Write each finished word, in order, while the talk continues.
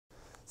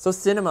So,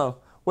 Cinema,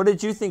 what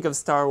did you think of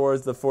Star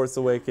Wars The Force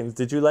Awakens?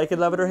 Did you like it,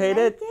 love it, or hate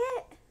it?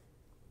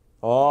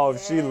 Oh,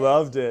 yes, she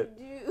loved it.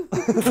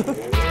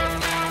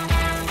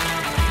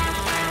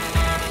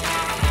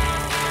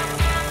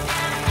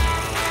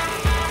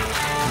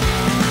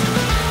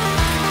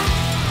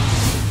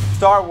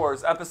 Star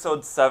Wars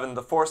Episode VII,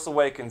 The Force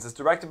Awakens, is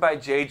directed by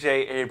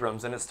J.J.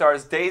 Abrams, and it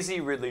stars Daisy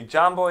Ridley,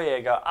 John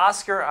Boyega,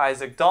 Oscar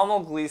Isaac,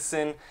 Domhnall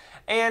Gleeson,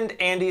 and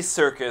Andy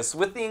Serkis,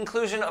 with the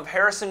inclusion of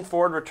Harrison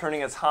Ford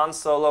returning as Han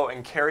Solo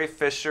and Carrie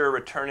Fisher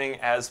returning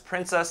as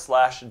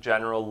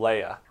Princess/General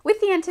Leia. With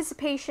the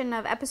anticipation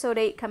of Episode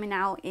 8 coming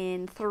out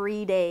in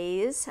 3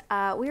 days,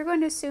 we are going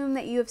to assume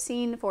that you have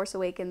seen Force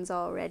Awakens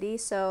already,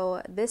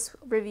 so this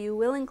review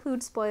will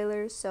include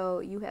spoilers, so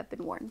you have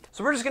been warned.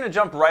 So we're just going to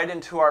jump right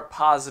into our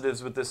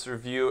positives with this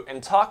review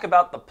and talk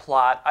about the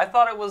plot. I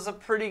thought it was a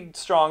pretty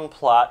strong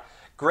plot.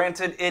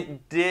 Granted,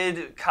 it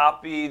did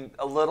copy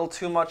a little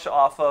too much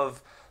off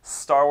of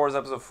Star Wars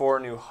Episode 4,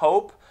 A New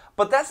Hope,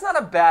 but that's not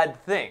a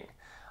bad thing.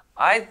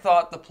 I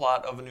thought the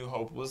plot of A New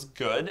Hope was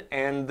good,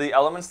 and the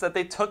elements that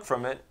they took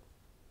from it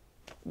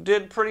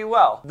did pretty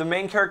well. The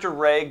main character,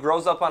 Rey,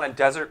 grows up on a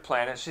desert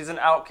planet. She's an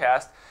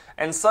outcast,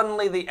 and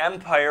suddenly the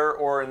Empire,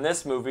 or in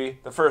this movie,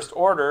 the First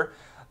Order,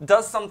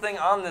 does something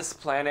on this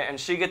planet, and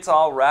she gets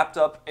all wrapped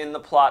up in the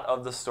plot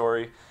of the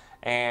story,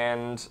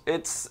 and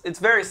it's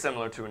very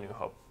similar to A New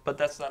Hope. But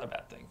that's not a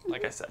bad thing,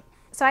 like I said.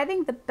 So I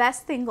think the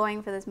best thing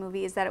going for this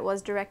movie is that it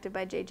was directed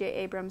by J.J.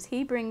 Abrams.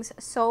 He brings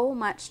so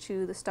much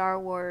to the Star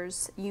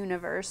Wars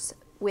universe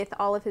with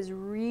all of his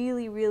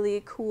really,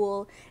 really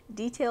cool,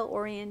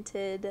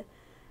 detail-oriented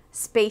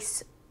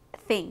space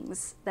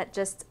things that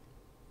just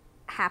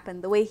happen.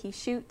 The way he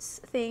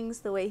shoots things,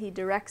 the way he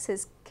directs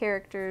his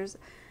characters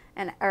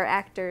or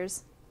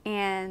actors,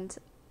 and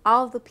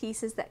all of the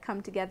pieces that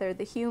come together,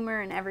 the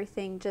humor and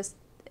everything, just,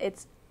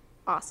 it's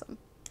awesome.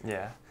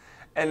 Yeah.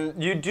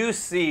 And you do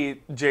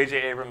see J.J.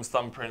 Abrams'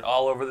 thumbprint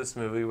all over this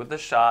movie with the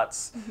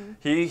shots. Mm-hmm.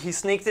 He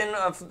sneaked in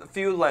a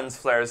few lens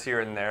flares here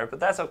and there,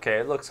 but that's okay.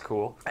 It looks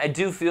cool. I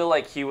do feel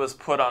like he was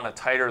put on a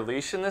tighter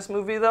leash in this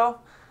movie, though.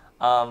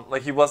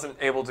 Like he wasn't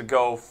able to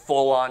go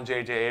full-on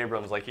J.J.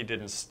 Abrams like he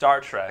did in Star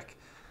Trek,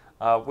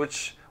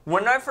 which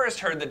when I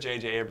first heard that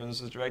J.J.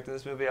 Abrams was directing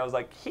this movie, I was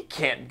like, he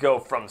can't go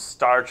from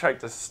Star Trek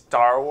to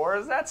Star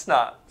Wars. That's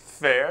not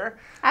fair.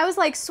 I was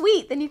like,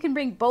 sweet, then you can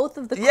bring both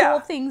of the cool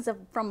things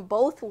from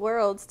both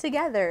worlds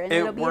together, and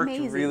it'll be amazing.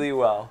 It worked really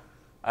well.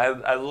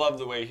 I love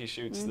the way he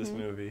shoots this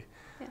movie.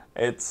 Yeah.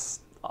 It's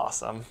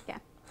awesome. Yeah.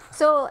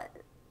 So,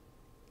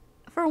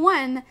 for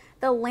one,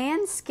 the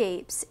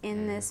landscapes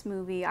in this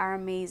movie are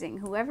amazing.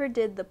 Whoever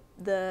did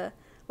the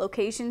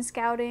location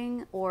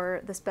scouting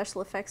or the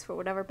special effects for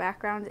whatever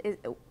background,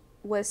 it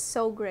was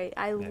so great.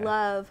 I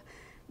love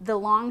the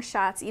long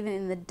shots, even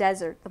in the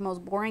desert, the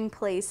most boring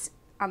place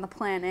on the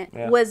planet,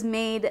 was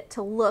made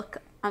to look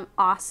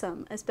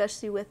awesome,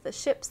 especially with the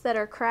ships that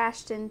are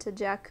crashed into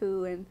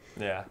Jakku and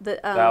the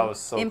that was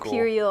so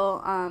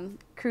Imperial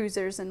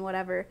cruisers and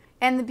whatever.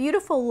 And the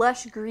beautiful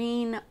lush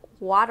green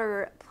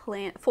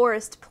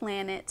forest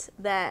planet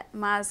that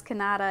Maz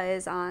Kanata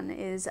is on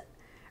is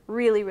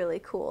really, really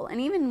cool. And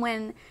even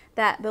when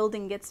that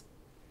building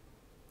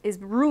is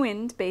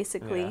ruined,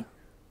 basically,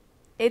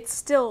 it's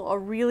still a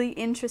really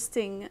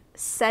interesting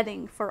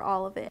setting for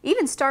all of it.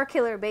 Even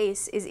Starkiller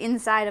Base is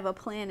inside of a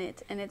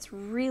planet, and it's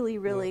really,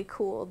 really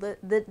cool.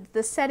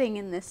 The setting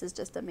in this is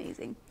just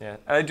amazing. Yeah,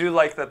 and I do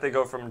like that they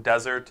go from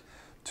desert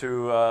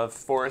to a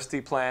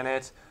foresty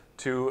planet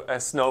to a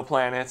snow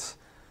planet.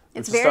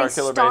 It's very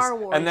Star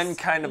Wars. And then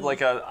kind of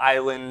like an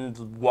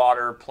island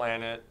water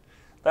planet.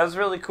 That was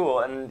really cool,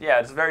 and yeah,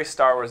 it's very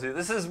Star Wars-y.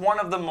 This is one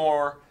of the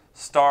more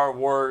Star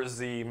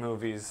Wars-y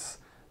movies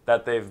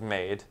that they've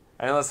made.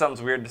 I know that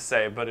sounds weird to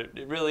say, but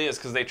it really is,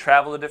 because they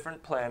travel to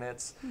different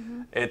planets.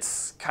 Mm-hmm.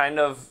 It's kind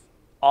of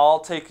all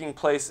taking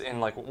place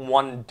in like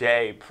one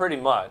day, pretty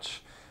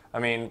much. I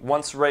mean,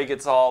 once Rey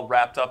gets all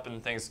wrapped up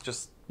in things,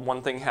 just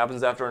one thing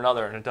happens after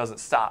another, and it doesn't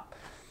stop.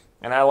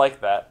 And I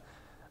like that.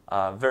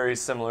 Very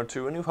similar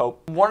to A New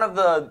Hope. One of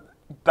the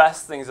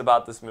best things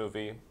about this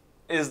movie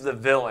is the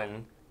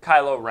villain,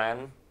 Kylo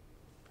Ren,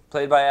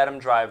 played by Adam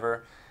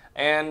Driver.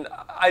 And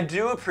I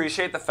do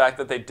appreciate the fact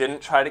that they didn't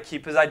try to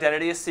keep his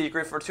identity a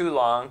secret for too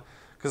long,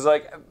 because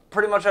like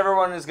pretty much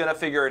everyone is gonna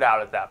figure it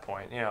out at that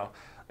point. You know,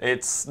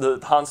 it's the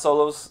Han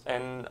Solo's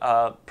and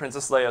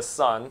Princess Leia's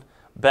son,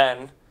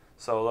 Ben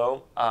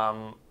Solo.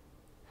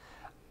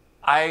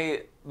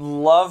 I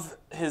love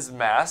his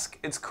mask.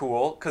 It's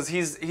cool because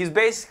he's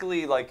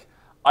basically like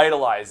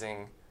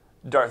idolizing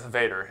Darth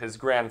Vader, his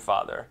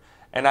grandfather,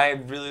 and I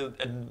really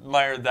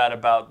admired that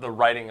about the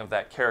writing of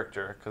that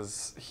character,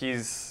 because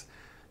he's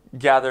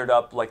gathered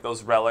up like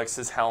those relics,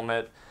 his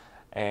helmet,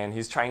 and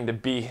he's trying to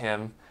be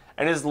him.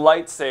 And his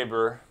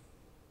lightsaber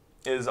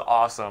is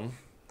awesome.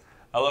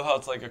 I love how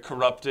it's like a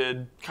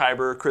corrupted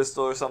kyber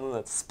crystal or something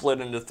that's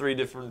split into 3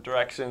 different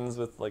directions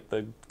with like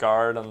the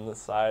guard on the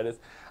side.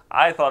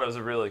 I thought it was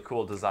a really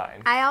cool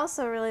design. I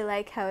also really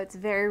like how it's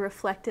very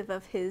reflective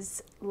of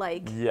his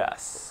like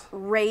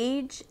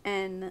rage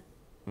and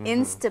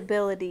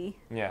instability.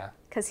 Yeah.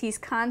 Because he's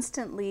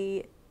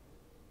constantly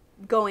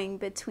going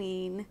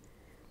between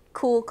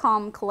cool,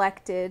 calm,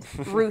 collected,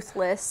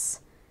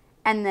 ruthless,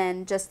 and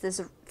then just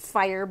this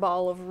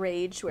fireball of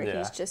rage where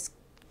he's just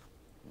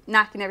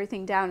knocking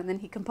everything down, and then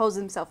he composes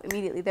himself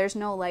immediately. There's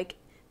no, like,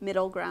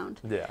 middle ground.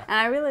 Yeah. And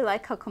I really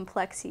like how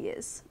complex he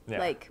is. Yeah.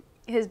 Like,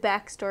 his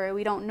backstory,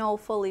 we don't know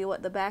fully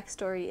what the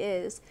backstory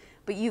is,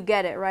 but you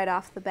get it right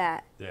off the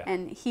bat. Yeah.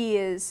 And he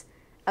is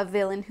a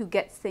villain who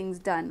gets things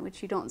done,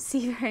 which you don't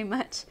see very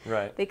much.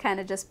 Right. They kind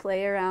of just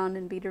play around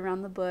and beat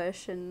around the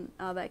bush and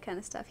all that kind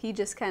of stuff. He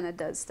just kind of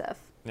does stuff.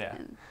 Yeah.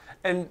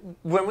 And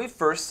when we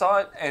first saw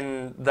it,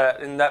 in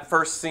that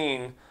first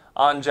scene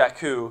on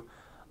Jakku,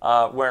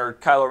 where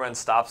Kylo Ren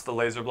stops the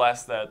laser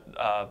blast that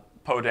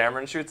Poe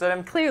Dameron shoots at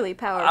him. Clearly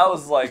powerful. I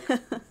was like,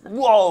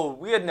 whoa,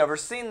 we had never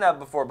seen that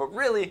before. But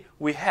really,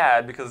 we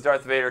had, because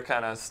Darth Vader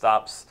kind of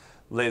stops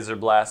laser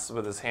blasts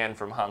with his hand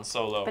from Han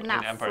Solo but in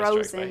not Empire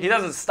frozen. Strikes Back. He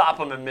doesn't stop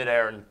him in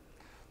midair and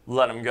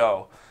let him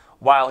go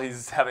while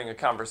he's having a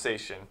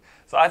conversation.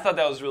 So I thought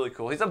that was really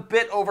cool. He's a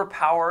bit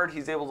overpowered.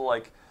 He's able to,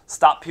 like,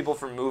 stop people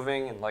from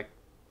moving and, like,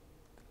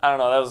 I don't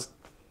know, that was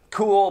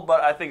cool,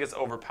 but I think it's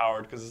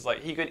overpowered because it's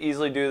like he could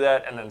easily do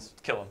that and then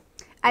kill him.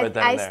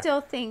 I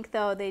still think,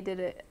 though, they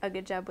did a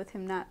good job with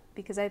him, not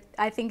because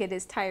I think it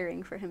is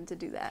tiring for him to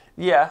do that.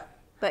 Yeah.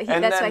 But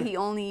that's why he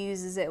only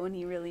uses it when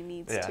he really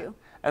needs to.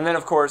 And then,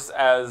 of course,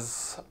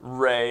 as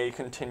Rey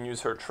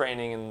continues her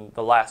training in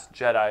The Last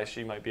Jedi,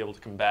 she might be able to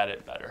combat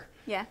it better.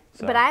 Yeah,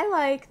 so. But I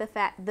like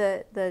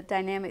the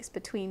dynamics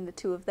between the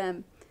two of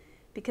them,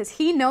 because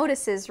he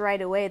notices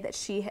right away that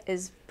she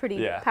is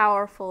pretty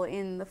powerful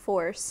in the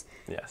Force.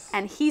 Yes.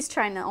 And he's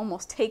trying to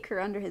almost take her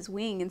under his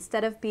wing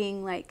instead of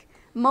being like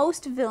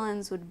most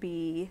villains would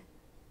be,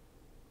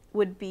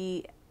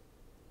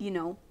 you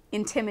know,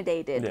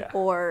 intimidated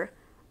or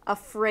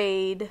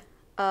afraid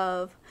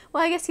of,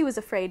 well, I guess he was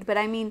afraid, but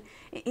I mean,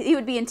 he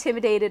would be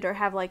intimidated or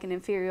have like an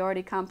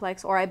inferiority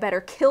complex, or I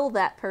better kill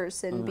that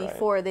person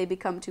before they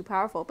become too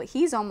powerful. But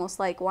he's almost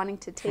like wanting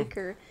to take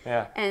her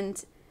and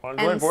say,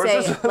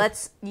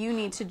 you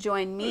need to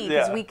join me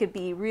because we could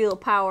be real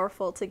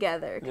powerful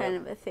together, kind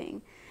of a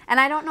thing.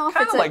 And I don't know if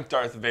it's like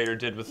Darth Vader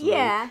did with Luke.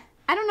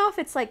 I don't know if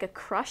it's like a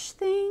crush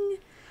thing.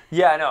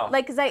 Yeah, I know.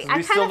 Like, cause I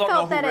kind of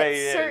felt that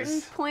at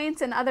certain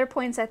points, and other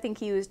points I think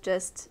he was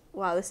just,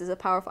 wow, this is a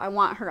powerful, I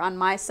want her on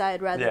my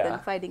side rather than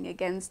fighting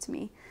against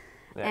me.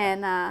 Yeah.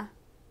 And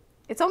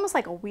it's almost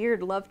like a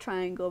weird love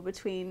triangle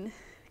between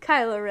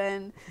Kylo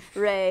Ren,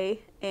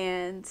 Rey,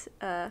 and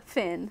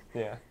Finn.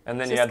 Yeah, and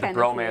then you had the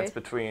bromance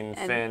between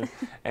Finn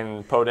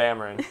and Poe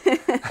Dameron.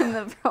 And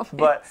the bromance.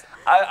 But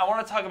I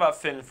want to talk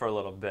about Finn for a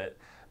little bit,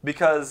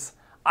 because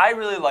I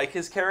really like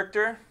his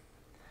character.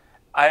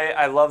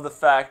 I love the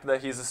fact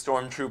that he's a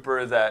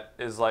stormtrooper that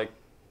is like,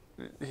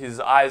 his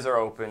eyes are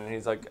open.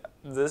 He's like,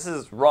 this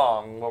is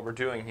wrong, what we're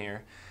doing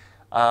here.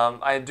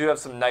 I do have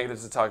some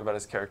negatives to talk about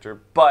his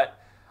character, but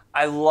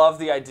I love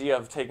the idea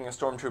of taking a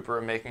stormtrooper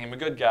and making him a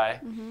good guy.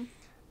 Mm-hmm.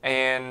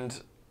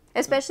 And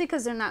especially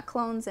because they're not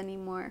clones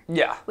anymore.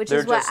 Yeah, which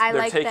is what I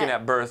like. They're taken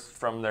at birth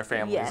from their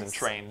families and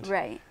trained.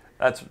 Right.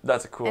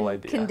 That's a cool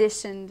idea.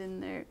 Conditioned in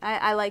their.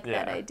 I like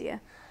that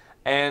idea.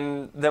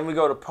 And then we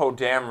go to Poe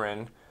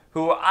Dameron,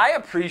 who I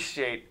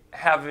appreciate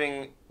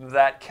having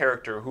that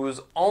character who's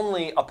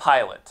only a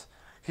pilot.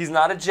 He's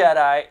not a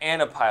Jedi and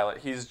a pilot.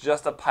 He's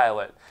just a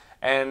pilot.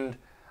 And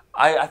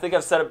I think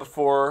I've said it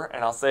before,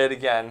 and I'll say it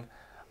again.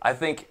 I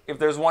think if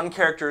there's one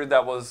character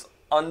that was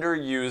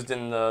underused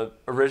in the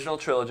original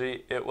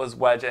trilogy, it was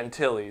Wedge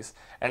Antilles.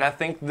 And I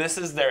think this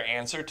is their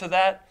answer to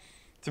that,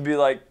 to be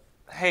like,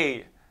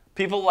 hey,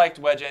 people liked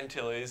Wedge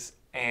Antilles,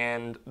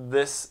 and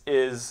this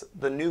is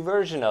the new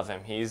version of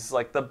him. He's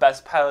like the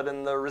best pilot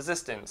in the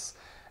Resistance,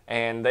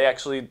 and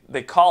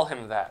they call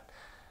him that.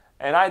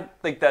 And I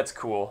think that's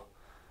cool.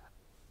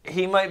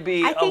 He might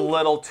be a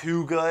little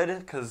too good,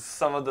 because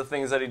some of the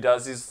things that he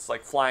does, he's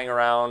like flying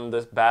around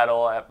this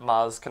battle at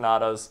Maz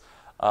Kanata's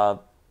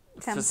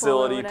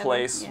facility,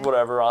 place,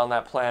 whatever, on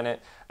that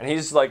planet, and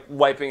he's like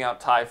wiping out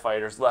TIE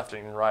fighters left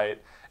and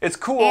right. It's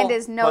cool. And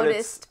is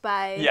noticed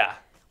by...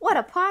 What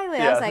a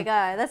pilot! I was like,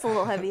 that's a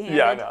little heavy-handed.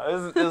 Yeah, I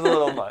know. It's a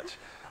little much.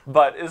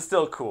 But it's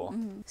still cool.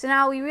 Mm-hmm. So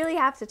now we really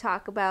have to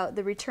talk about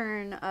the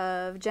return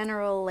of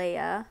General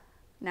Leia,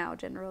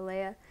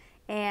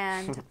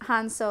 and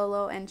Han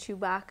Solo and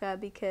Chewbacca,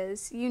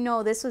 because you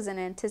know this was an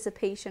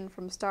anticipation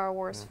from Star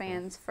Wars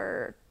fans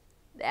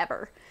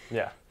forever.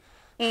 Yeah.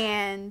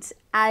 And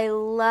I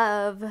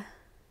love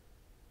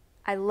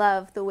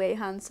the way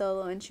Han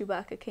Solo and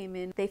Chewbacca came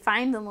in. They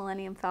find the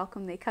Millennium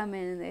Falcon, they come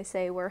in and they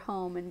say, we're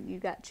home, and you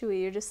got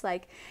Chewie. You're just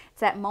like,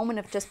 it's that moment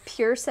of just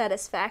pure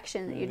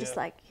satisfaction that you're just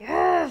like,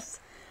 yes!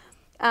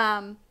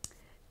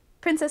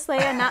 Princess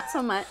Leia, not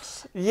so much.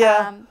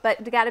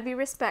 But you gotta be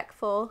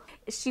respectful.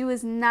 She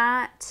was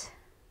not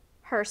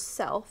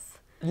herself.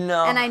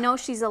 No. And I know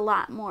she's a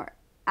lot more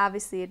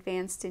obviously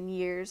advanced in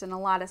years, and a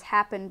lot has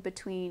happened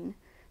between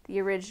the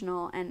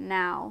original and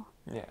now.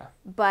 Yeah.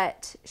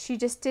 But she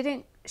just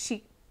didn't,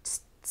 she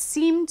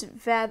seemed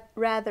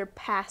rather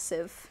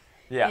passive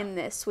in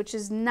this, which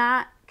is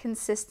not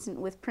consistent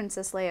with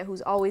Princess Leia,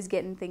 who's always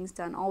getting things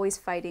done, always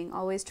fighting,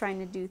 always trying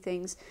to do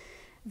things.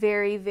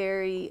 Very,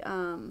 very...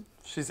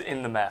 she's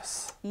in the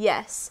mess.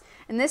 Yes.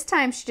 And this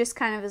time she just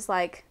kind of is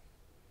like,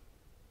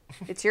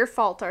 it's your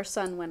fault our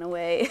son went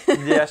away.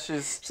 Yeah,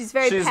 she's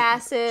very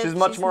passive. She's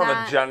much more of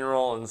a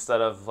general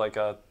instead of like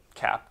a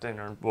captain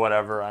or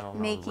whatever. I don't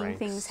know. Making ranks,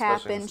 things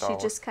especially in happen. Star She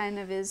Wars. just kind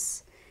of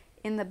is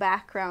in the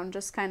background,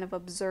 just kind of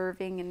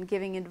observing and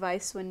giving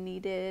advice when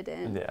needed.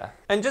 And yeah.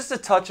 And just to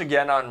touch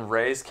again on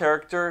Rey's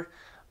character,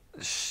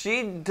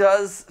 she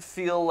does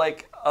feel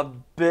like a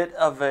bit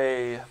of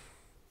a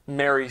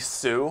Mary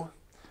Sue,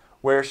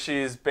 where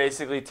she's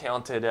basically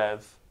talented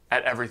at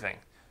everything.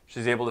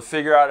 She's able to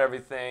figure out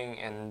everything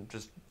and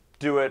just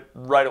do it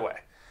right away.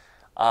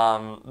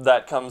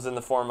 That comes in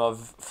the form of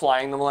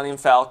flying the Millennium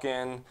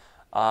Falcon,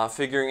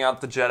 figuring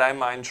out the Jedi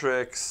mind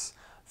tricks,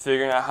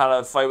 figuring out how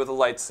to fight with a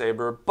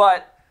lightsaber.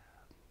 But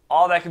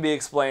all that can be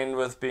explained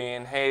with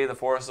being, hey, the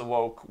Force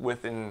awoke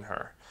within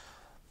her.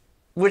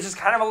 Which is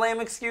kind of a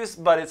lame excuse,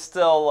 but it's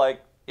still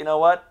like, you know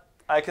what?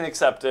 I can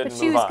accept it. But and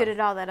she move was on. good at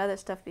all that other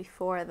stuff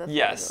before the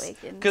Yes,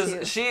 Awakened, too.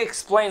 because she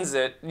explains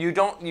it. You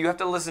have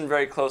to listen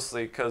very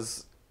closely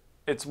because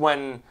it's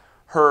when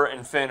her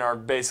and Finn are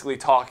basically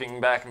talking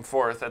back and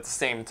forth at the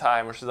same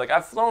time, where she's like,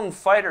 I've flown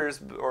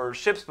fighters or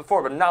ships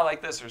before, but not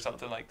like this, or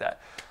something like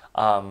that.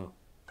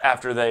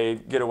 After they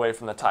get away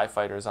from the TIE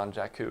fighters on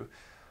Jakku,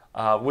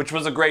 which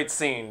was a great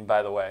scene,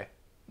 by the way.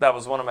 That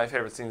was one of my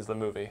favorite scenes of the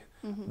movie.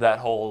 Mm-hmm. That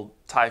whole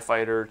TIE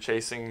fighter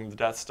chasing the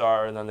Death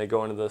Star, and then they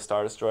go into the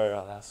Star Destroyer.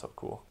 Oh, that's so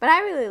cool. But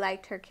I really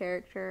liked her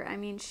character. I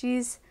mean,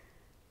 she's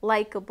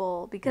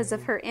likable because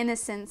of her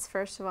innocence,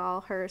 first of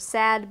all, her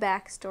sad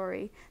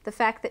backstory, the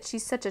fact that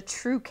she's such a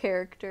true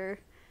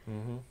character.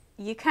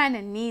 You kind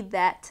of need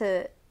that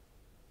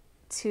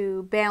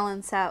to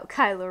balance out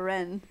Kylo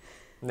Ren.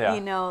 Yeah.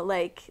 You know,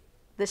 like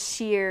the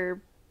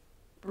sheer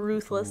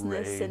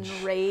ruthlessness and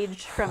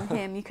rage from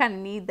him. You kind of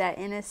need that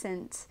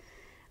innocence,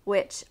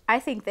 which I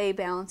think they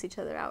balance each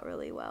other out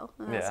really well.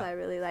 And that's why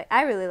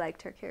I really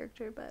liked her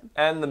character.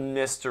 And the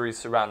mystery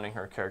surrounding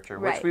her character,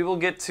 which we will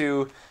get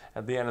to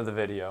at the end of the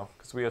video,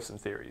 because we have some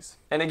theories.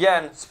 And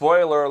again,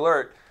 spoiler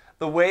alert,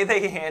 the way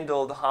they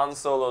handled Han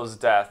Solo's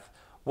death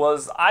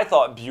was, I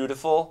thought,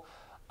 beautiful,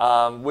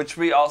 which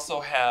we also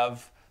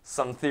have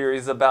some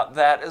theories about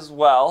that as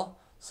well.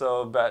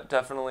 So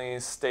definitely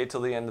stay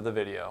till the end of the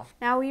video.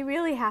 Now we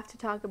really have to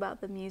talk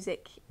about the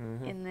music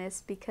in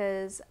this,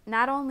 because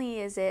not only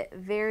is it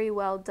very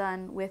well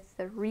done with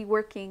the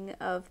reworking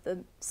of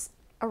the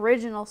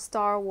original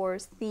Star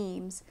Wars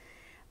themes,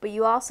 but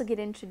you also get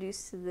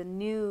introduced to the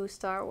new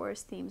Star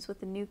Wars themes with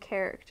the new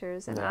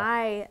characters, and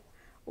I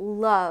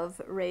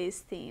love Rey's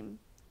theme.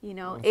 You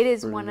know, it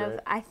is one of,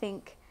 I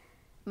think,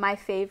 my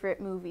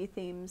favorite movie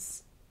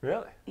themes.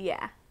 Really?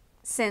 Yeah,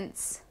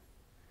 since...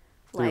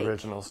 The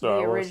original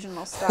Star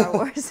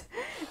Wars.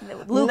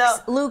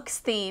 Luke's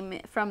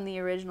theme from the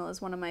original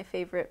is one of my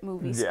favorite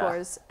movie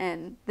scores,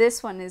 and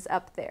this one is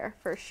up there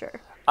for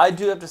sure. I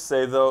do have to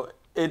say, though,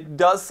 it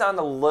does sound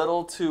a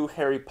little too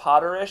Harry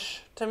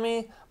Potter-ish to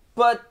me,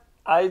 but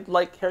I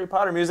like Harry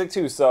Potter music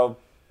too, so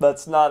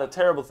that's not a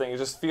terrible thing. It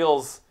just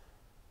feels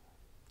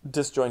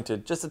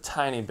disjointed, just a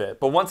tiny bit.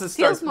 But once it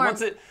starts,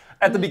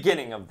 at the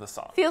beginning of the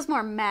song, feels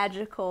more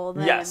magical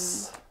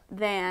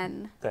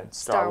than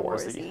Star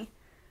Wars-y.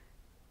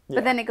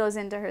 But then it goes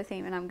into her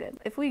theme, and I'm good.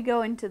 If we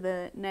go into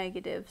the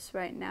negatives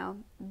right now,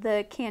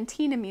 the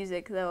cantina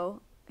music, though,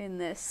 in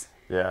this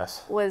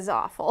was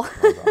awful.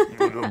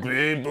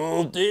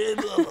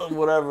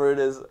 Whatever it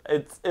is,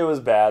 it was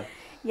bad.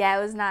 Yeah,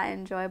 it was not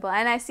enjoyable.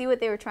 And I see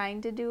what they were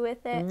trying to do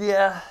with it.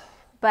 Yeah.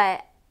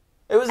 But...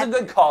 it was a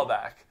good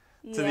callback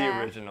to the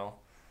original.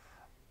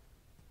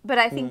 But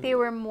I think they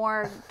were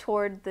more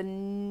toward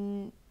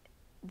the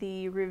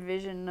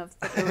revision of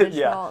the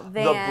original than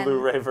the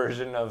Blu-ray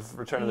version of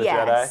Return of the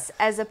Jedi. Yes,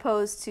 as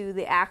opposed to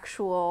the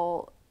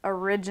actual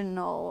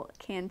original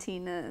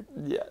cantina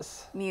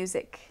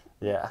music.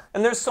 Yeah.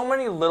 And there's so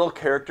many little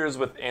characters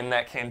within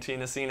that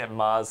cantina scene at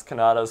Maz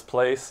Kanata's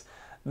place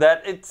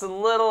that it's a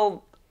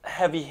little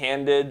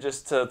heavy-handed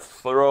just to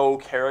throw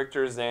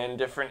characters in,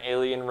 different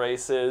alien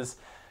races.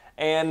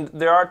 And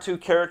there are two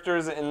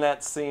characters in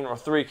that scene, or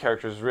three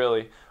characters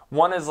really.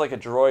 One is like a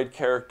droid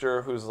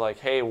character who's like,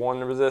 hey, warn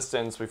the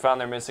Resistance, we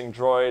found their missing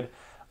droid.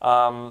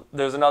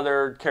 There's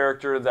another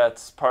character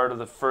that's part of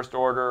the First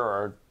Order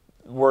or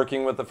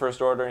working with the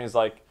First Order, and he's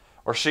like,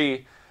 or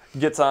she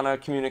gets on a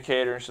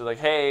communicator and she's like,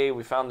 hey,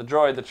 we found the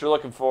droid that you're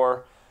looking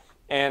for.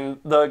 And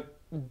the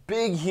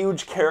big,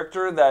 huge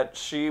character that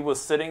she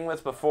was sitting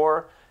with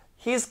before,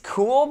 he's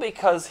cool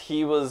because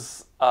he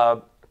was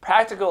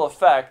practical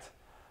effect,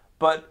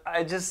 but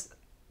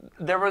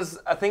there was,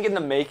 I think in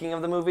the making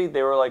of the movie,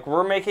 they were like,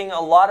 we're making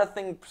a lot of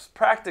things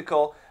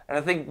practical, and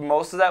I think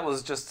most of that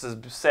was just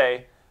to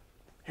say,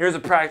 here's a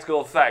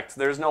practical effect.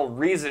 There's no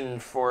reason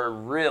for it,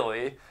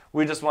 really.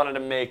 We just wanted to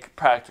make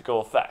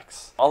practical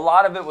effects. A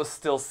lot of it was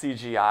still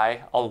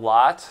CGI, a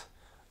lot.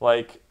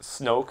 Like,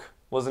 Snoke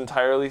was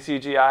entirely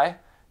CGI.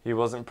 He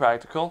wasn't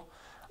practical.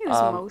 He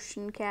was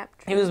motion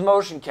captured. He was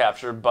motion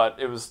captured, but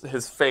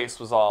his face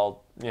was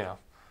all,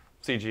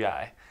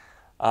 CGI,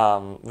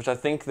 which I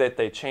think that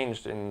they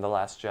changed in The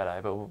Last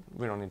Jedi, but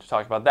we don't need to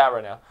talk about that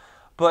right now.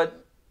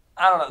 But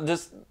I don't know,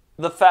 just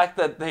the fact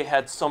that they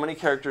had so many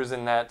characters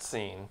in that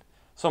scene,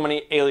 so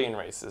many alien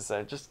races, that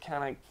it just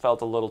kind of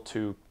felt a little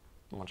too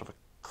much of a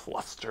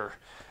cluster.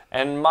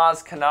 And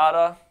Maz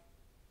Kanata,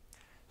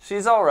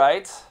 she's all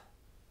right.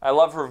 I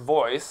love her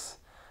voice.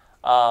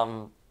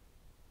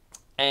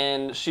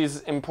 And she's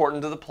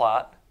important to the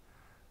plot.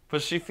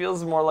 But she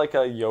feels more like a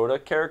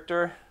Yoda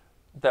character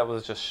that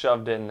was just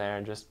shoved in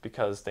there just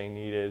because they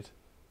needed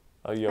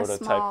a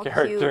Yoda-type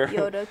character. Cute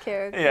Yoda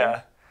character.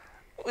 Yeah.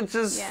 Which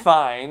is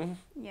fine.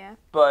 Yeah.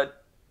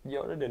 But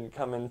Yoda didn't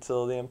come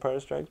until The Empire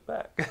Strikes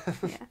Back.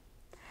 Yeah.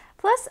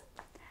 Plus,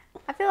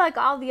 I feel like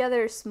all the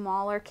other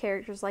smaller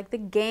characters, like the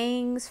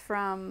gangs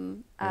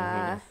from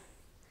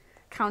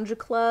Conja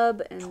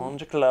Club and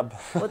Conja Club.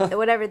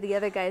 whatever the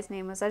other guy's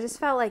name was, I just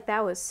felt like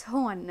that was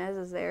so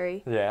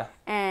unnecessary. Yeah.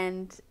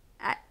 And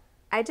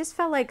I just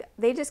felt like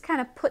they just kind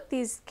of put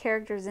these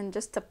characters in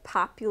just to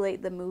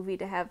populate the movie,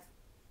 to have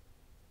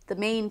the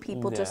main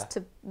people just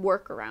to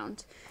work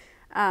around.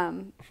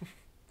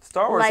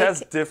 Star Wars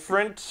has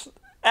different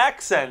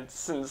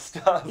accents and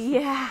stuff.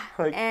 Yeah.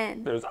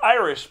 And there's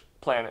Irish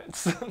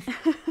planets.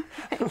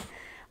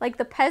 Like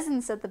the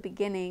peasants at the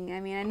beginning, I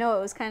mean, I know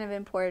it was kind of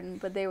important,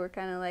 but they were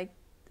kind of like,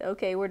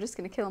 okay, we're just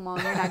going to kill them all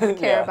and you're not going to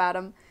care about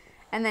them.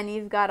 And then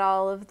you've got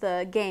all of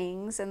the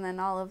gangs, and then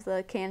all of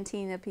the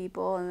cantina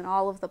people, and then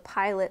all of the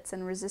pilots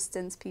and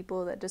resistance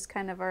people that just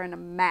kind of are in a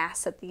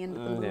mass at the end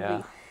of the movie.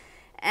 Yeah.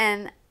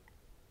 And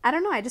I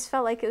don't know, I just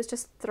felt like it was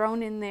just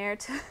thrown in there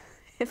to,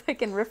 if I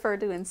can refer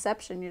to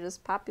Inception, you're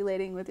just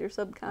populating with your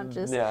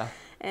subconscious. Yeah.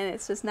 And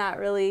it's just not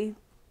really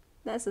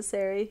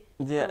necessary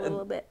a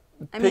little bit.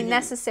 I Piggy, mean,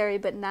 necessary,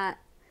 but not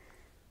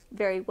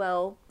very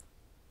well.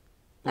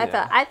 I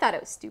thought it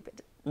was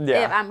stupid.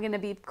 Yeah. If I'm going to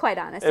be quite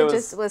honest. It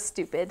just was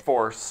stupid.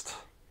 Forced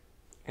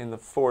in The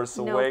Force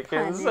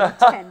Awakens. No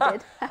pun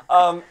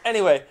intended.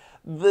 Anyway,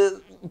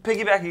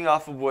 piggybacking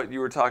off of what you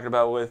were talking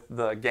about with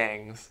the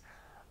gangs,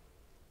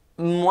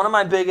 one of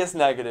my biggest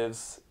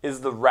negatives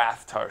is the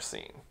Rathtar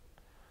scene.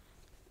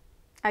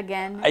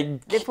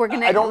 Again, if we're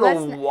gonna, I don't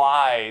know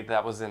why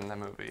that was in the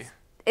movie.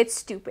 It's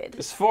stupid.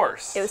 It's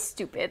forced. It was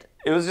stupid.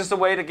 It was just a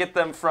way to get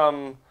them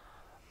from,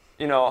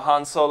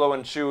 Han Solo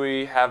and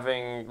Chewie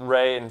having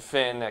Rey and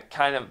Finn at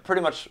kind of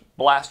pretty much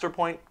blaster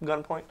point,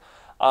 gun point.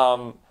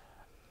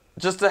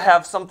 Just to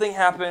have something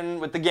happen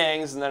with the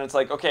gangs, and then it's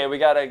like, okay, we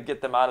gotta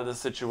get them out of this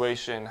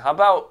situation. How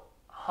about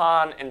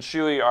Han and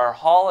Chewie are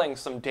hauling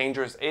some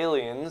dangerous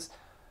aliens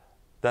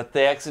that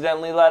they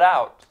accidentally let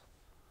out?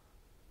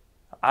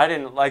 I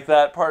didn't like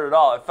that part at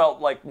all. It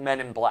felt like Men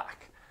in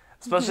Black.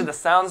 Especially the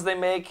sounds they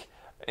make.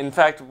 In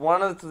fact,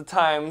 one of the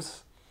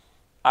times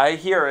I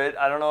hear it,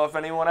 I don't know if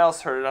anyone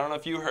else heard it, I don't know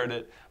if you heard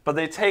it, but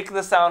they take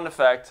the sound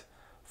effect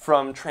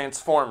from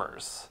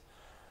Transformers,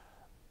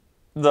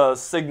 the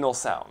signal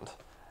sound.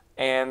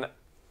 And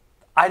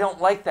I don't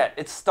like that.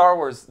 It's Star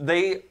Wars.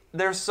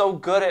 They're so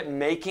good at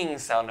making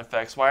sound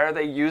effects. Why are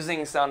they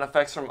using sound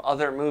effects from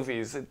other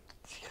movies?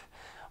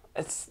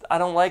 I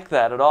don't like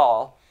that at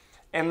all.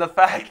 And the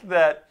fact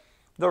that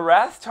the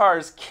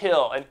Rathtars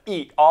kill and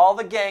eat all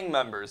the gang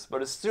members,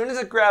 but as soon as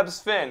it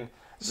grabs Finn,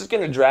 it's just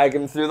going to drag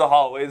him through the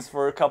hallways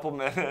for a couple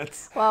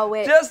minutes. Well,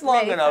 wait, just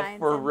long enough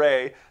for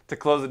Rey to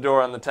close the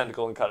door on the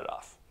tentacle and cut it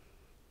off.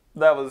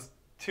 That was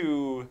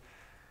too,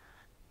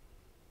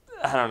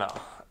 I don't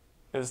know.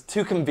 It was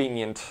too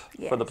convenient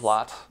for the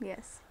plot.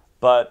 Yes.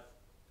 But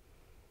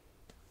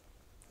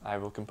I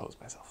will compose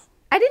myself.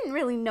 I didn't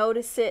really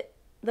notice it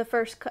the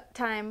first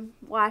time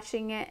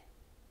watching it.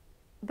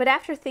 But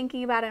after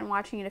thinking about it and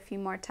watching it a few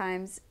more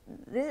times,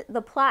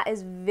 the plot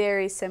is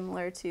very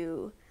similar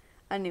to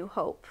A New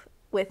Hope,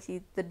 with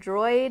the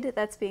droid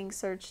that's being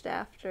searched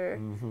after,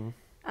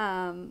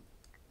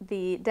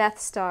 the Death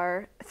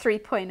Star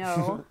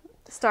 3.0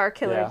 Star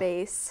Killer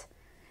base.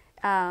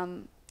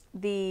 In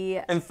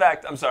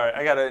fact, I'm sorry,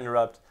 I gotta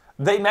interrupt.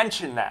 They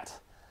mention that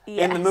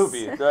in the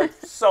movie. They're like,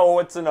 so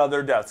it's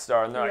another Death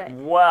Star. And they're like,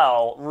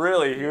 wow,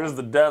 really, here's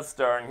the Death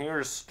Star and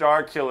here's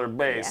Star Killer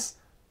base.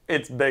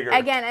 It's bigger.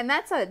 Again, and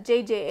that's a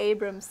J.J.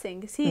 Abrams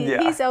thing, because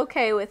he's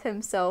okay with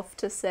himself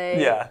to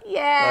say,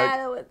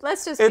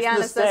 let's just be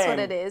honest, that's what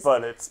it is.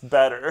 But it's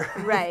better.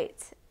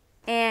 Right.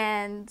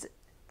 And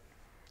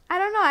I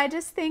don't know, I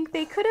just think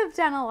they could have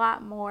done a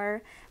lot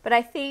more, but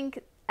I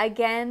think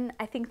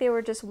they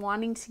were just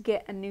wanting to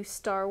get a new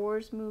Star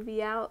Wars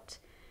movie out,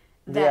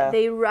 that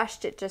they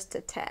rushed it just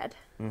a tad.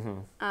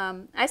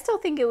 I still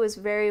think it was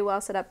very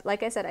well set up.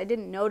 Like I said, I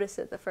didn't notice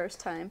it the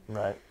first time.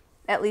 Right.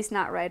 At least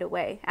not right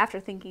away.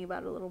 After thinking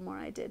about it a little more,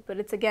 I did. But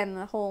it's, again,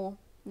 the whole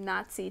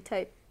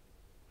Nazi-type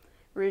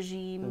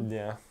regime.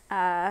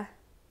 Yeah.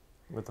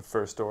 With the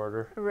First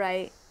Order.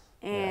 Right.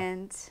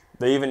 And...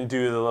 They even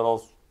do the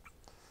little,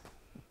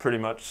 pretty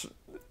much,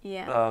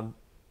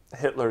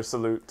 Hitler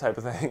salute type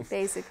of thing.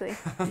 Basically,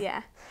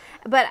 yeah.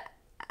 But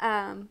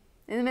in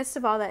the midst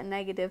of all that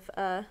negative,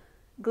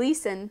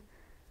 Gleason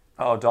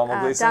Oh,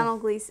 Gleeson?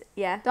 Donald Gleeson.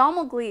 Yeah,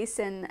 Donald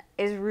Gleeson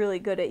is really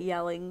good at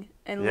yelling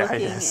and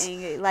looking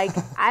angry. Like,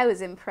 I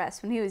was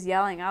impressed when he was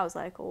yelling. I was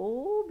like,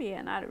 oh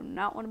man, I do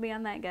not want to be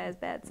on that guy's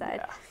bad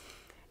side. Yeah.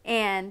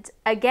 And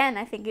again,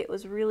 I think it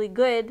was really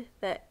good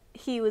that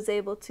he was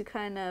able to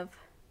kind of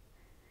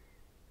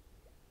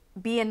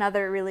be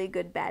another really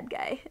good bad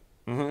guy.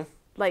 Mm-hmm.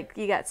 Like,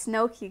 you got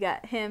Snoke, you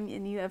got him,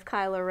 and you have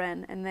Kylo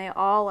Ren, and they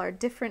all are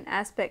different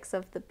aspects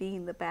of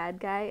being the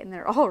bad guy, and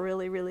they're all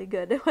really, really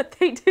good at what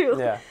they do.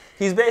 Yeah.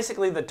 He's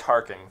basically the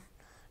Tarkin,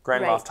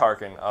 Grand Moff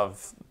Tarkin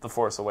of The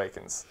Force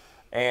Awakens.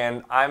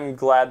 And I'm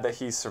glad that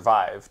he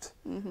survived.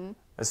 Mm-hmm.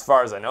 As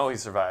far as I know, he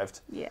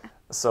survived. Yeah.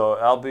 So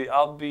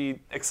I'll be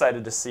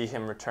excited to see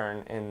him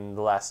return in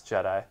The Last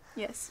Jedi.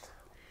 Yes.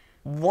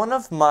 One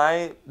of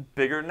my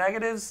bigger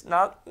negatives,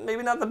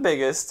 maybe not the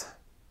biggest,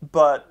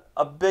 but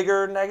a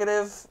bigger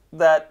negative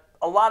that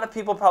a lot of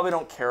people probably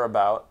don't care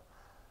about,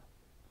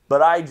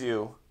 but I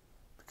do,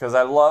 because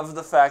I love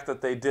the fact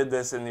that they did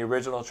this in the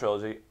original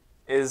trilogy,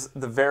 is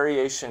the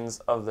variations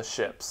of the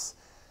ships.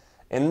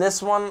 In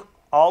this one,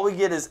 all we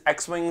get is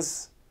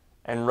X-Wings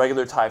and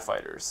regular TIE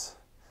fighters.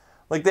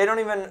 Like, they don't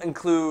even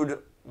include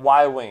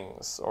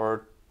Y-Wings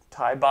or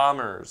TIE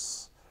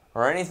bombers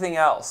or anything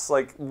else.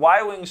 Like,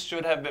 Y-Wings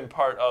should have been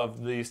part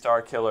of the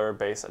Starkiller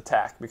base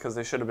attack, because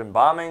they should have been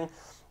bombing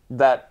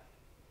that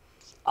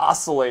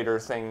oscillator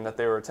thing that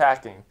they were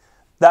attacking.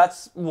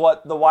 That's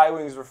what the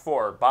Y-Wings were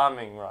for,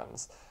 bombing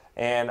runs.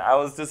 And I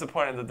was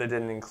disappointed that they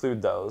didn't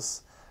include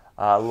those.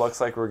 Looks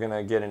like we're going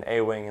to get an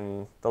A-Wing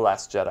in The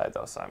Last Jedi,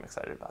 though, so I'm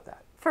excited about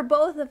that. For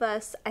both of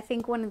us, I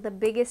think one of the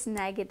biggest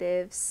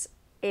negatives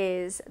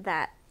is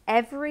that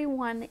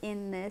everyone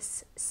in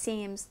this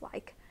seems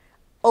like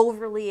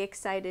overly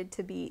excited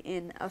to be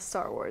in a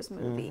Star Wars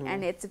movie,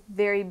 and it's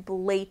very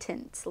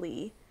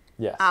blatantly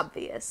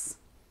obvious.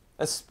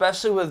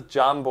 Especially with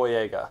John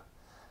Boyega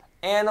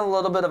and a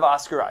little bit of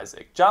Oscar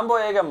Isaac. John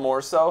Boyega more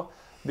so,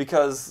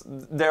 because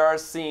there are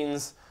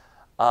scenes,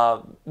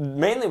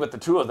 mainly with the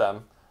two of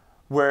them,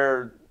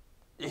 where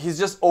he's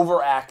just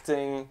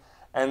overacting,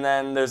 and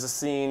then there's a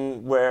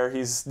scene where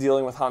he's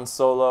dealing with Han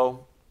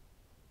Solo,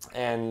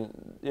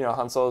 and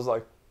Han Solo's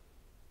like,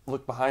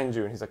 look behind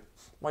you, and he's like,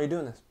 why are you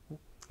doing this?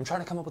 I'm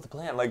trying to come up with a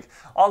plan. Like,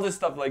 all this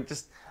stuff, like,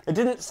 just, it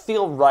didn't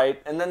feel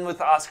right. And then with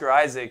Oscar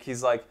Isaac,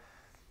 he's like,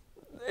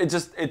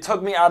 it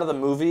took me out of the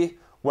movie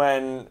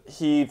when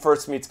he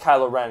first meets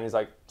Kylo Ren. He's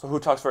like, so who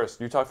talks first?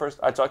 You talk first?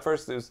 I talk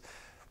first? It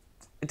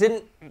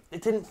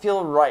didn't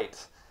feel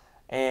right.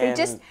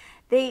 And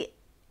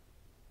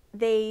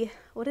they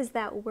what is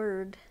that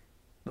word?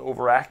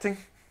 Overacting?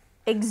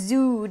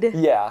 Exude.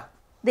 Yeah.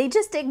 They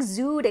just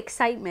exude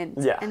excitement.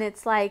 Yeah. And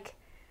it's like,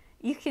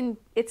 you can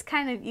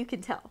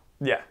tell.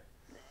 Yeah.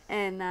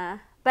 And,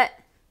 but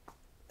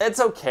it's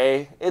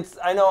okay.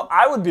 I know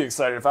I would be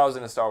excited if I was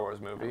in a Star Wars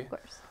movie. Of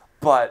course.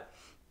 But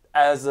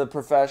as a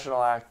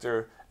professional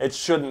actor, it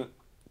shouldn't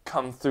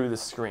come through the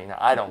screen,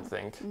 I don't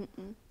think.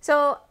 Mm-mm.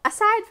 So,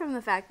 aside from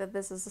the fact that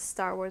this is a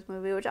Star Wars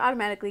movie, which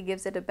automatically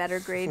gives it a better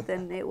grade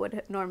than it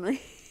would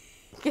normally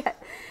get,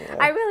 yeah.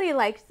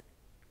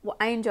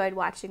 I enjoyed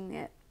watching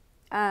it.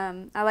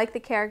 I like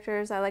the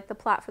characters, I like the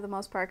plot for the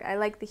most part, I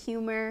like the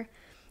humor,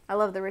 I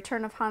love the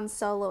return of Han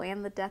Solo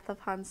and the death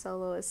of Han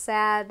Solo, as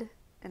sad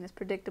and as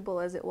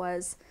predictable as it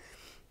was.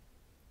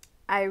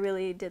 I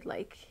really did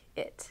like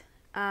it.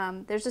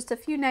 There's just a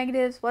few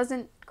negatives.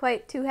 Wasn't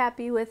quite too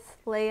happy with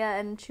Leia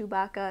and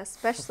Chewbacca,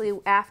 especially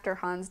after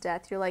Han's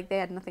death. You're like, they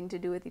had nothing to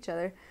do with each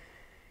other.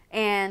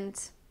 And,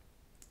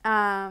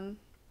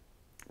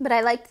 but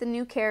I liked the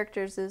new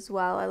characters as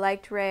well. I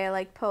liked Rey, I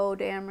liked Poe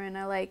Dameron,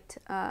 I liked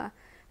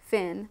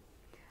Finn.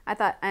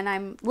 And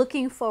I'm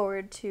looking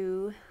forward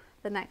to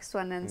the next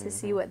one and to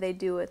see what they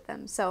do with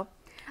them. So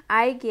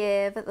I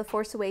give The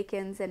Force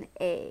Awakens an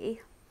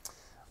A.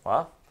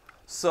 Wow.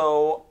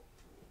 So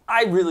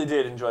I really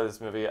did enjoy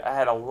this movie. I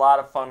had a lot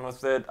of fun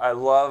with it. I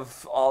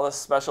love all the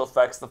special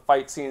effects. The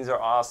fight scenes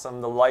are awesome.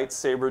 The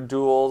lightsaber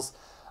duels.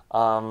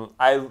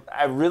 I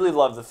really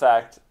love the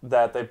fact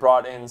that they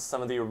brought in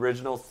some of the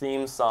original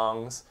theme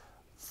songs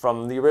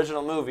from the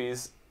original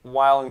movies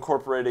while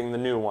incorporating the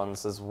new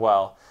ones as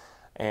well.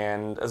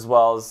 And as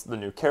well as the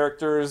new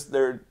characters.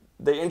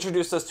 They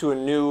introduced us to a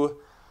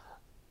new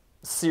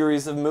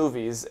series of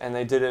movies, and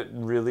they did it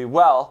really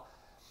well.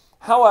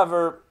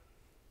 However,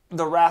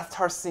 the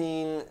Rathtar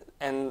scene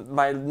and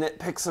my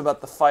nitpicks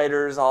about the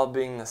fighters all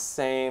being the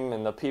same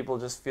and the people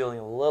just feeling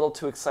a little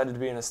too excited to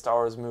be in a Star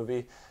Wars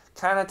movie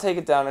kind of take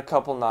it down a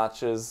couple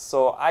notches.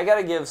 So I got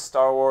to give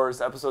Star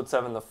Wars Episode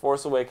 7, The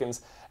Force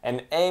Awakens,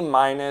 an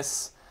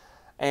A-.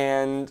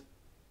 And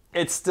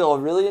it's still a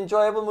really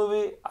enjoyable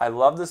movie. I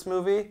love this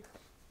movie.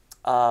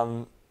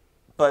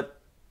 But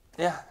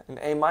yeah, an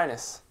A-.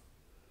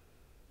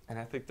 And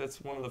I think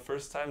that's one of the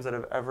first times that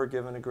I've ever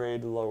given a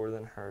grade lower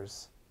than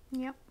hers.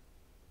 Yep.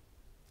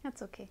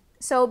 That's okay.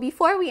 So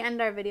before we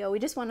end our video, we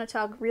just want to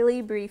talk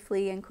really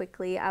briefly and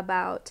quickly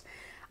about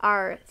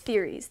our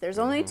theories. There's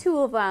only 2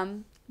 of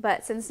them,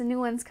 but since the new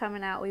one's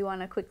coming out, we want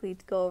to quickly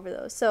go over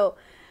those. So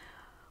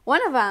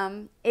One of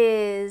them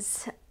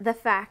is the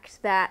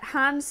fact that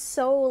Han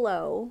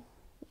Solo,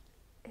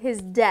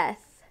 his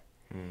death,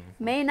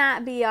 may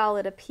not be all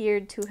it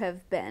appeared to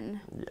have been.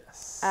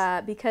 Yes.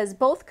 Because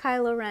both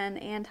Kylo Ren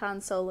and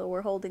Han Solo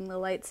were holding the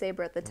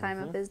lightsaber at the time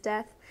of his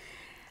death.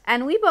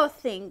 And we both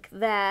think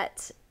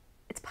that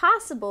it's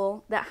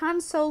possible that Han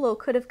Solo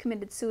could have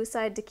committed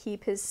suicide to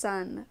keep his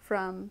son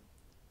from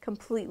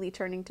completely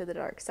turning to the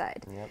dark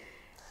side. Yep.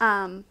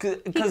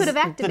 He could have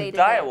activated the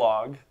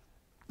dialogue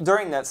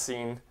during that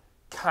scene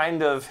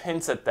kind of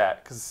hints at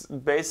that. Because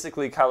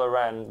basically Kylo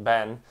Ren,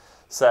 Ben,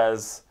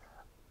 says,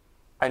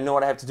 I know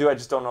what I have to do, I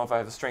just don't know if I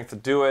have the strength to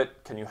do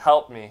it. Can you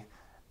help me?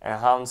 And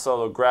Han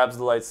Solo grabs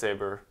the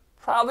lightsaber,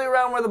 probably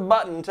around where the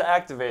button to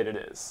activate it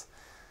is.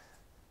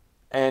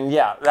 And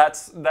yeah,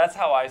 that's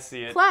how I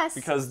see it. Plus,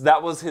 because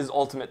that was his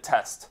ultimate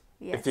test.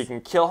 Yes. If he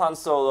can kill Han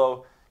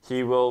Solo,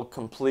 he will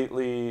complete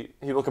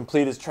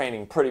his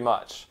training pretty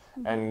much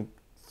and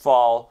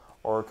fall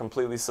or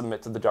completely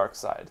submit to the dark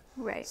side.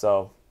 Right.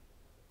 So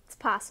it's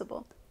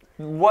possible.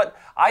 What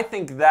I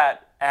think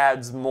that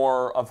adds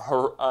more of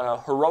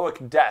a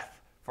heroic death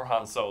for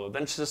Han Solo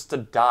than just to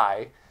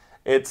die.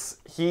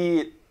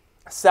 He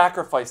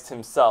sacrificed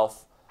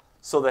himself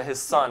so that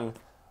his son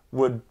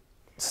would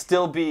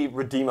still be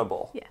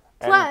redeemable. Yeah.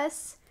 And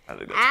Plus, I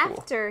think that's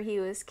after he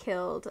was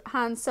killed,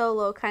 Han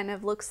Solo kind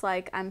of looks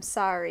like I'm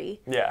sorry.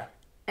 Yeah.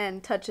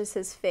 And touches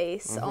his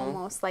face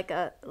almost like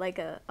a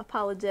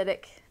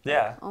apologetic.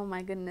 Yeah. Oh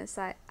my goodness,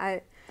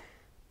 I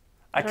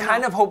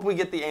kind of hope we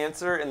get the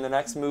answer in the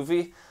next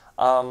movie.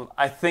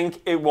 I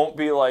think it won't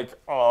be like,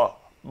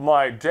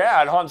 my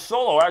dad, Han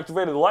Solo,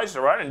 activated the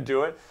lightsaber, I didn't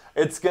do it.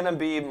 It's going to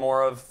be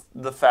more of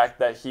the fact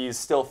that he's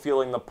still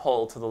feeling the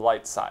pull to the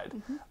light side.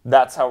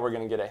 That's how we're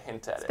going to get a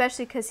hint at it.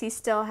 Especially because he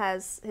still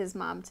has his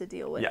mom to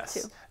deal with, yes.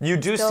 too. You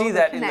do Still see the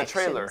that in the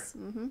trailer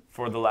connections.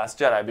 for The Last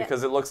Jedi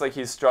because it looks like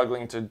he's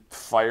struggling to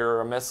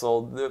fire a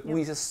missile that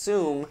we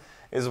assume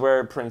is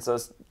where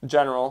Princess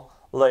General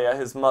Leia,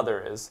 his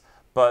mother, is.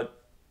 But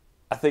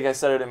I think I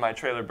said it in my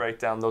trailer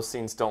breakdown, those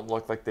scenes don't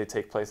look like they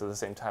take place at the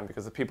same time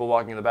because the people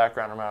walking in the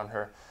background around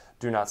her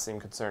do not seem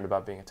concerned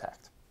about being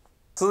attacked.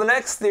 So the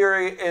next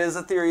theory is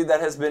a theory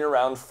that has been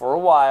around for a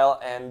while,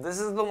 and this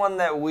is the one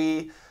that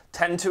we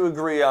tend to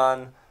agree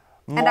on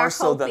more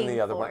so than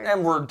the other one.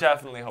 And we're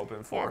definitely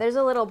hoping for. Yeah, there's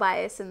a little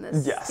bias in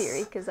this Yes.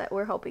 theory because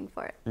we're hoping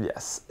for it.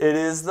 Yes. It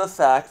is the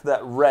fact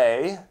that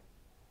Rey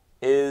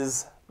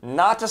is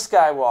not a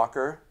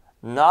Skywalker,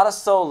 not a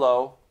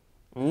Solo,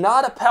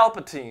 not a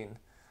Palpatine,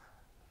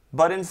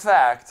 but in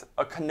fact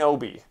a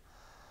Kenobi.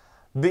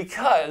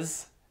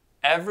 Because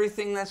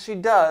everything that she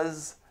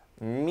does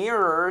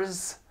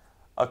mirrors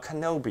a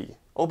Kenobi,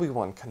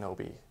 Obi-Wan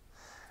Kenobi.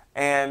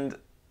 And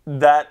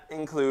that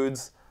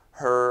includes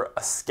her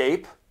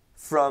escape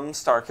from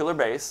Starkiller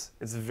Base.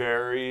 It's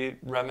very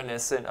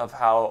reminiscent of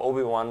how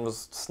Obi-Wan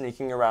was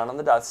sneaking around on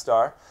the Death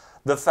Star.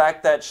 The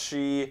fact that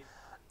she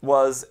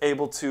was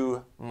able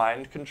to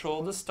mind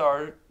control the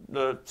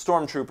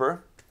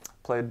Stormtrooper,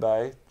 played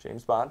by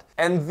James Bond.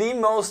 And the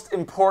most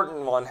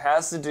important one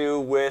has to do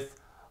with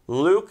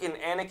Luke and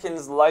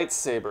Anakin's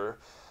lightsaber.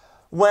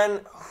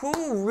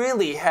 Who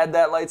really had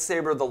that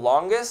lightsaber the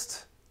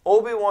longest?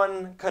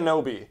 Obi-Wan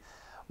Kenobi.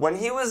 When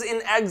he was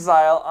in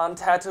exile on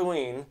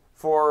Tatooine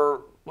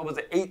for,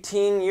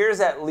 18 years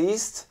at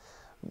least,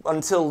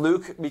 until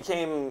Luke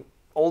became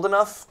old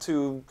enough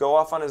to go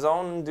off on his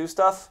own and do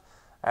stuff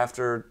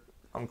after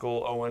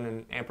Uncle Owen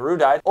and Aunt Beru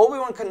died,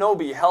 Obi-Wan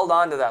Kenobi held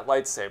on to that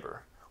lightsaber.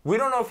 We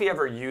don't know if he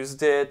ever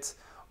used it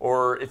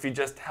or if he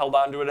just held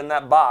on to it in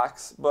that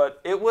box,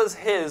 but it was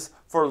his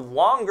for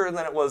longer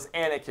than it was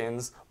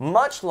Anakin's,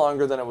 much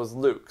longer than it was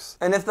Luke's.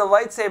 And if the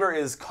lightsaber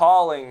is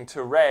calling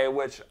to Rey,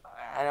 which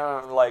I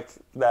don't like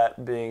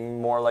that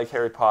being more like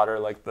Harry Potter,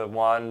 like the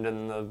wand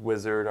and the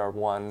wizard are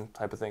one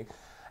type of thing.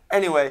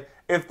 Anyway,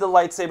 if the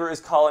lightsaber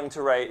is calling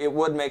to Rey, it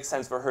would make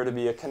sense for her to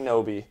be a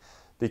Kenobi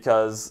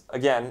because,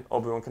 again,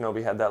 Obi-Wan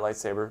Kenobi had that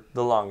lightsaber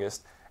the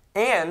longest.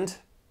 And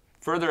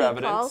further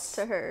evidence. He calls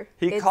to her.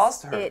 He calls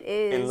to her it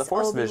is in the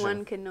Force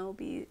Obi-Wan vision.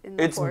 Kenobi in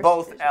the It's Force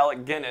both vision.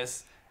 Alec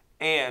Guinness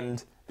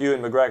and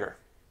Ewan McGregor.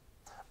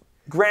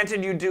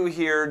 Granted, you do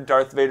hear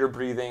Darth Vader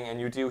breathing,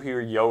 and you do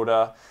hear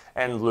Yoda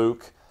and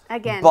Luke.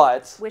 Again,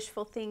 but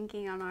wishful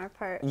thinking on our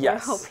part.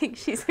 Yes. We're hoping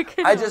she's a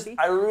Kenobi.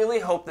 I really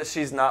hope that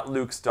she's not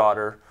Luke's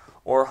daughter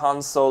or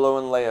Han Solo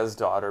and Leia's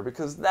daughter,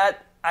 because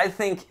that, I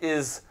think,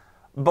 is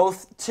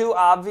both too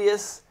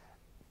obvious,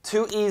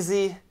 too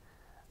easy.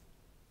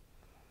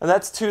 And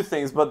that's two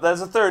things, but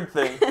there's a third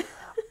thing.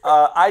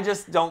 I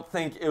just don't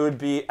think it would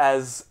be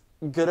as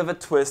good of a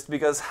twist,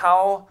 because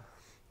how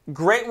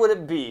great would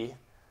it be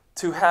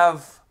to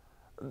have...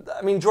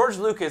 I mean, George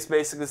Lucas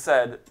basically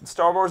said,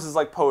 Star Wars is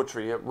like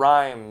poetry, it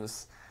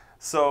rhymes.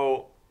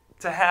 So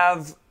to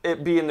have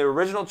it be in the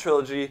original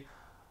trilogy,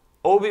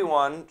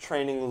 Obi-Wan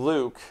training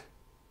Luke,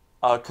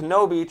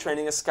 Kenobi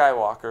training a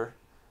Skywalker,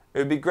 it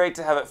would be great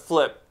to have it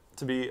flip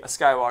to be a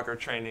Skywalker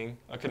training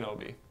a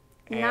Kenobi.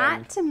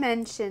 Not to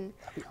mention,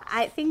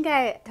 I think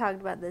I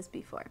talked about this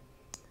before,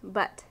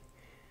 but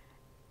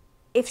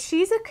if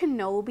she's a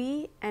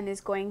Kenobi and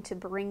is going to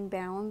bring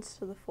balance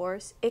to the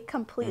Force, it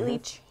completely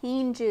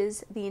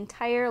changes the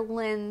entire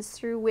lens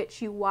through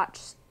which you watch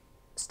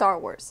Star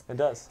Wars. It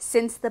does.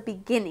 Since the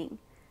beginning.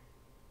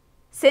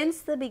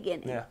 Since the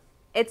beginning. Yeah.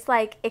 It's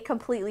like it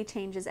completely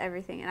changes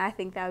everything, and I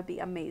think that would be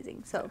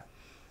amazing. So. Yeah.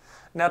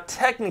 Now,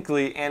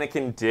 technically,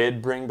 Anakin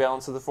did bring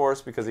balance to the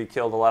Force because he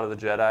killed a lot of the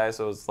Jedi,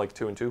 so it was like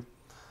 2 and 2.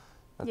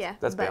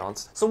 That's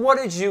balanced. So what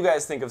did you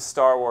guys think of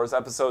Star Wars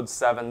Episode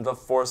 7, The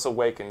Force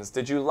Awakens?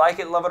 Did you like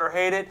it, love it, or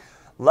hate it?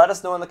 Let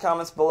us know in the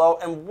comments below.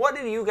 And what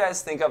did you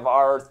guys think of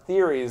our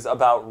theories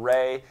about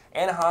Rey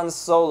and Han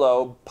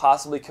Solo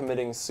possibly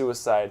committing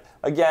suicide?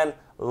 Again,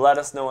 let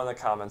us know in the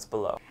comments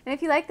below. And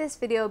if you like this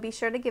video, be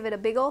sure to give it a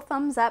big old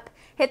thumbs up,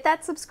 hit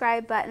that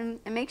subscribe button,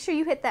 and make sure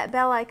you hit that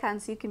bell icon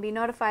so you can be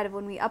notified of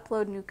when we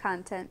upload new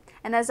content.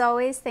 And as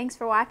always, thanks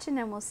for watching,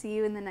 and we'll see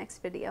you in the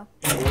next video.